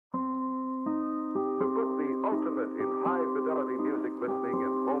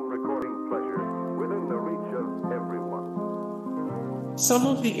pleasure within the reach of everyone. Some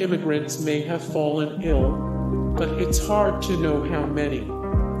of the immigrants may have fallen ill, but it's hard to know how many.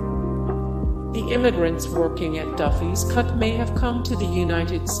 The immigrants working at Duffy's Cut may have come to the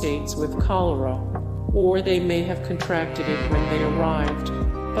United States with cholera, or they may have contracted it when they arrived,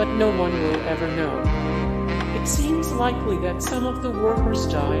 but no one will ever know. It seems likely that some of the workers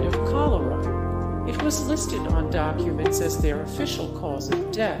died of cholera. It was listed on documents as their official cause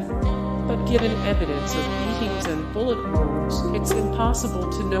of death, but given evidence of beatings and bullet wounds, it's impossible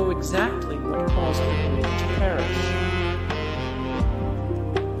to know exactly what caused them to perish.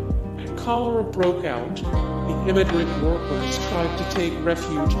 Cholera broke out, the immigrant workers tried to take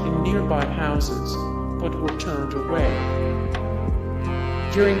refuge in nearby houses, but were turned away.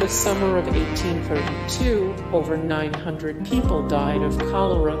 During the summer of 1832, over 900 people died of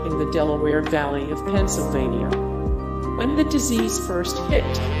cholera in the Delaware Valley of Pennsylvania. When the disease first hit,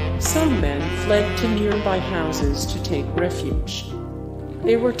 some men fled to nearby houses to take refuge.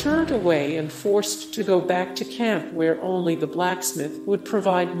 They were turned away and forced to go back to camp where only the blacksmith would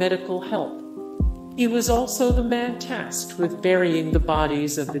provide medical help. He was also the man tasked with burying the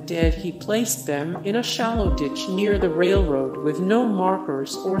bodies of the dead. He placed them in a shallow ditch near the railroad with no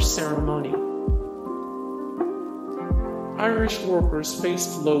markers or ceremony. Irish workers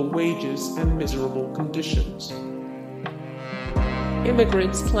faced low wages and miserable conditions.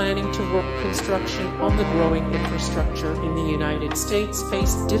 Immigrants planning to work construction on the growing infrastructure in the United States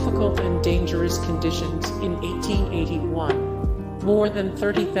faced difficult and dangerous conditions. In 1881, more than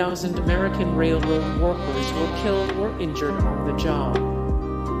 30,000 American railroad workers were killed or injured on the job.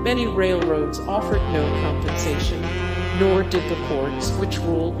 Many railroads offered no compensation, nor did the courts, which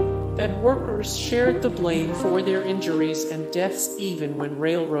ruled that workers shared the blame for their injuries and deaths even when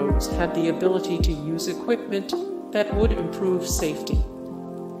railroads had the ability to use equipment that would improve safety.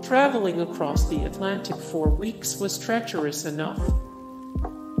 Traveling across the Atlantic for weeks was treacherous enough.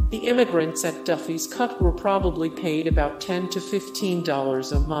 The immigrants at Duffy's Cut were probably paid about $10 to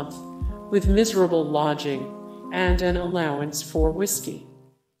 $15 a month, with miserable lodging and an allowance for whiskey.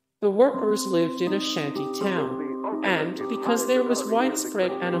 The workers lived in a shanty town, and because there was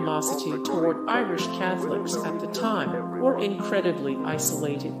widespread animosity toward Irish Catholics at the time, were incredibly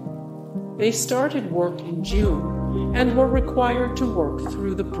isolated. They started work in June and were required to work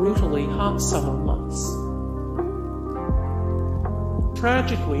through the brutally hot summer months.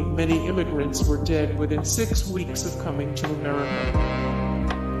 Tragically, many immigrants were dead within 6 weeks of coming to America.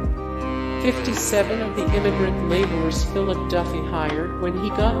 57 of the immigrant laborers Philip Duffy hired when he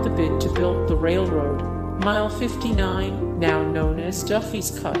got the bid to build the railroad, Mile 59, now known as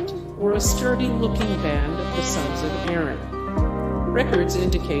Duffy's Cut, were a sturdy-looking band of the Sons of Erin. Records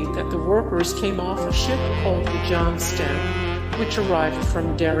indicate that the workers came off a ship called the John Stamp, which arrived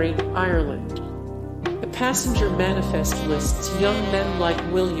from Derry, Ireland. The passenger manifest lists young men like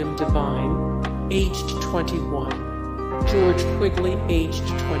William Devine, aged 21, George Quigley, aged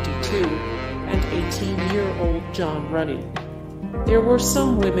 22, and 18-year-old John Runny. There were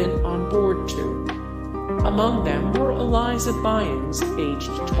some women on board too. Among them were Eliza Bynes, aged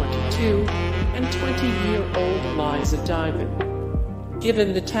 22, and 20-year-old Eliza Diven.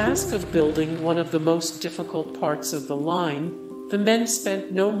 Given the task of building one of the most difficult parts of the line, the men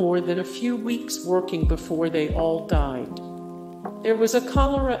spent no more than a few weeks working before they all died. There was a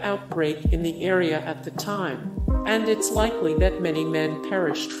cholera outbreak in the area at the time, and it's likely that many men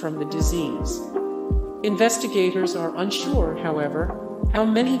perished from the disease. Investigators are unsure, however, how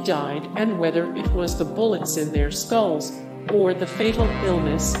many died and whether it was the bullets in their skulls or the fatal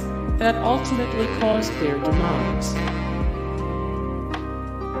illness that ultimately caused their demise.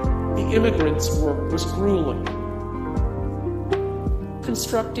 The immigrants' work was grueling.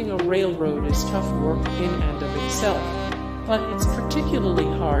 Constructing a railroad is tough work in and of itself, but it's particularly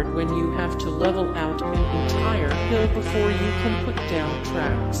hard when you have to level out an entire hill before you can put down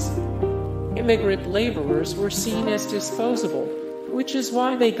tracks. Immigrant laborers were seen as disposable, which is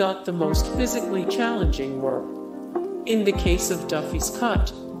why they got the most physically challenging work. In the case of Duffy's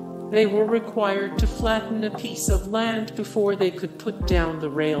Cut, they were required to flatten a piece of land before they could put down the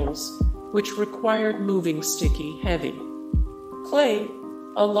rails, which required moving sticky, heavy clay,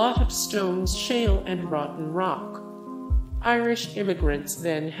 a lot of stones, shale, and rotten rock. Irish immigrants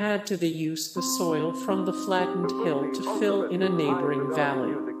then had to use the soil from the flattened hill to fill in a neighboring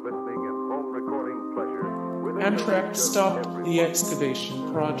valley. Amtrak stopped the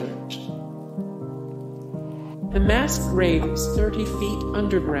excavation project. The mass grave is 30 feet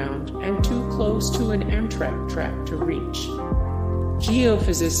underground and too close to an Amtrak track to reach.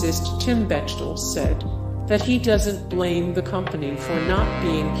 Geophysicist Tim Bechtel said that he doesn't blame the company for not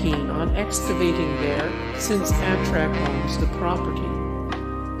being keen on excavating there, since Amtrak owns the property.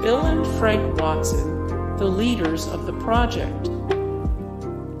 Bill and Frank Watson, the leaders of the project.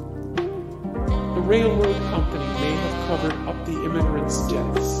 The railroad company may have covered up the immigrants'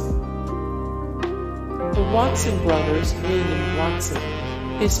 deaths. The Watson brothers, William Watson,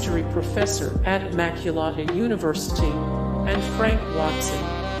 history professor at Immaculata University, and Frank Watson,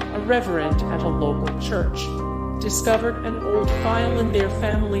 a reverend at a local church, discovered an old file in their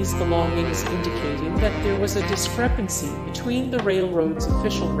family's belongings indicating that there was a discrepancy between the railroad's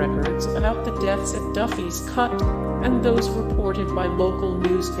official records about the deaths at Duffy's Cut and those reported by local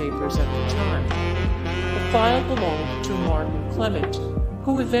newspapers at the time. The file belonged to Martin Clement,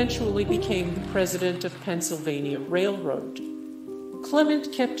 who eventually became the president of Pennsylvania Railroad.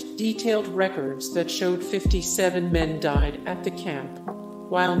 Clement kept detailed records that showed 57 men died at the camp,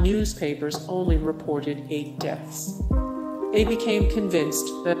 while newspapers only reported 8 deaths. They became convinced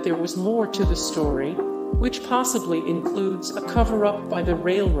that there was more to the story, which possibly includes a cover-up by the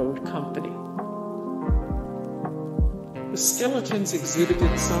railroad company. The skeletons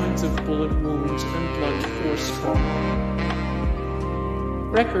exhibited signs of bullet wounds and blunt force trauma.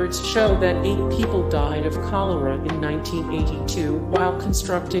 Records show that 8 people died of cholera in 1982 while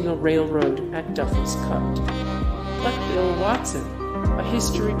constructing a railroad at Duffy's Cut. But Bill Watson, a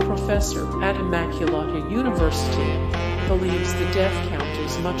history professor at Immaculata University, believes the death count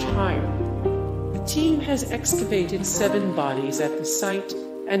is much higher. The team has excavated 7 bodies at the site,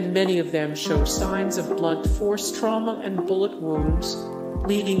 and many of them show signs of blunt force trauma and bullet wounds,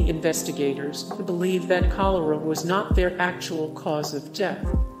 leading investigators to believe that cholera was not their actual cause of death.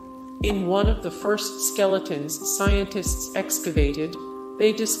 In one of the first skeletons scientists excavated,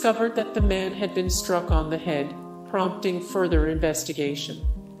 they discovered that the man had been struck on the head, prompting further investigation.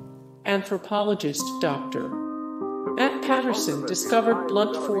 Anthropologist Dr. Matt Patterson discovered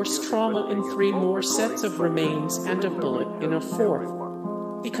blunt force trauma in 3 more sets of remains and a bullet in a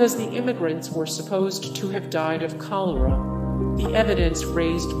 4th. Because the immigrants were supposed to have died of cholera, the evidence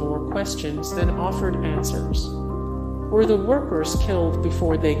raised more questions than offered answers. Were the workers killed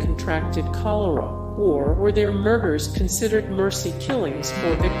before they contracted cholera, or were their murders considered mercy killings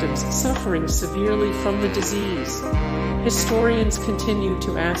for victims suffering severely from the disease? Historians continue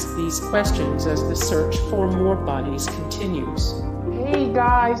to ask these questions as the search for more bodies continues. Hey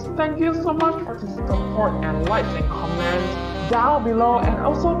guys, thank you so much for the support and likes and comments down below, and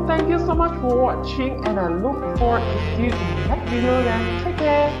also thank you so much for watching, and I look forward to see you in the next video. Then take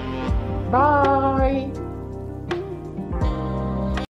care, bye.